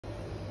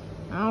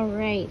All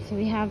right, so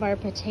we have our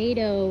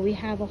potato. We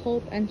have a whole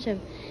bunch of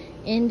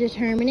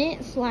indeterminate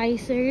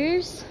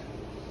slicers.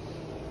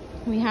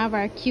 We have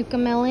our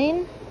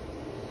cucamelon,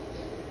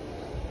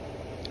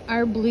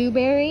 our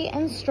blueberry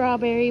and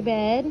strawberry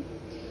bed,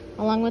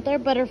 along with our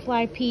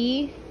butterfly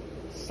pea,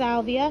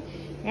 salvia.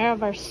 We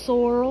have our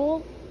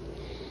sorrel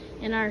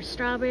and our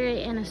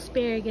strawberry and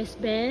asparagus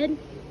bed,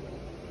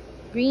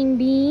 green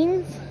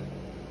beans,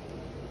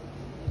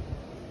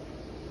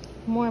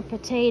 more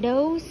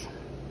potatoes,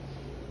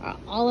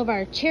 all of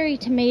our cherry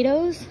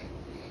tomatoes,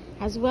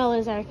 as well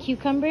as our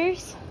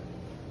cucumbers.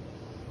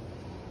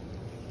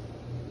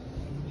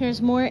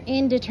 Here's more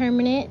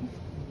indeterminate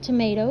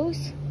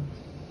tomatoes.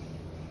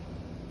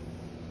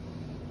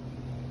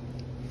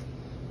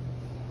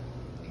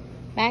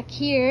 Back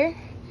here,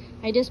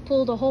 I just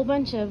pulled a whole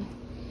bunch of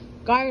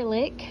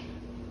garlic,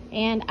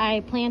 and I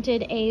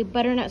planted a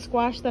butternut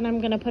squash that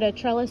I'm gonna put a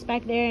trellis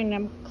back there, and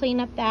I'm clean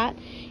up that,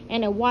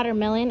 and a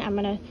watermelon. I'm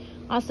gonna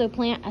also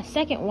plant a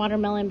second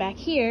watermelon back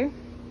here,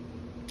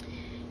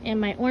 and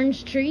my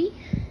orange tree,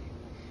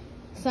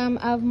 some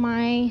of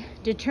my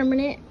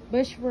determinate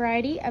bush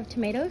variety of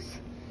tomatoes,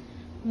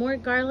 more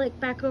garlic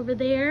back over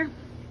there,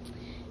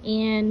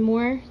 and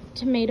more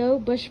tomato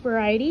bush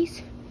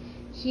varieties.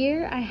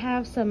 Here I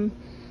have some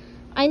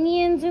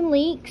onions and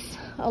leeks,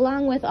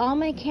 along with all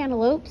my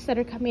cantaloupes that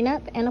are coming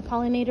up, and a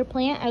pollinator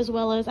plant, as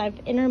well as I've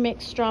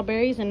intermixed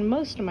strawberries in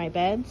most of my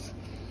beds.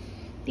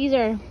 These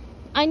are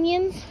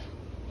onions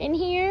in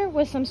here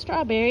with some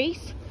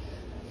strawberries,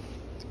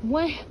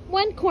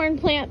 one corn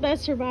plant that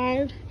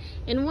survived,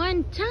 and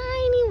one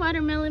tiny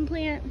watermelon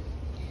plant.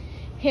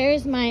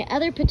 Here's my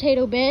other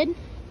potato bed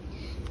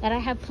that I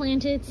have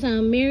planted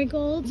some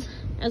marigolds,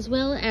 as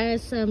well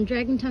as some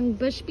dragon tongue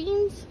bush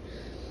beans.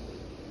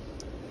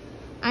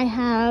 I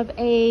have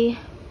a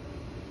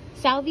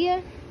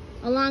salvia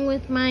along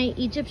with my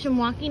Egyptian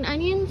walking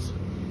onions,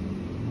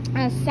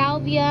 a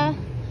salvia,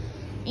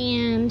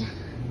 and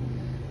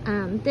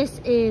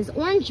this is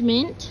orange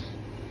mint,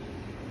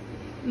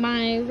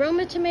 my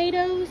Roma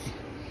tomatoes,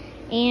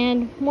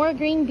 and more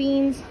green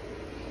beans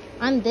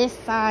on this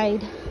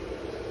side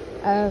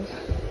of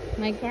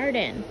my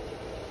garden.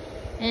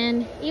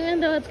 And even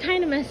though it's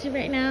kind of messy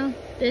right now,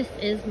 this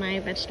is my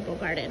vegetable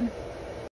garden.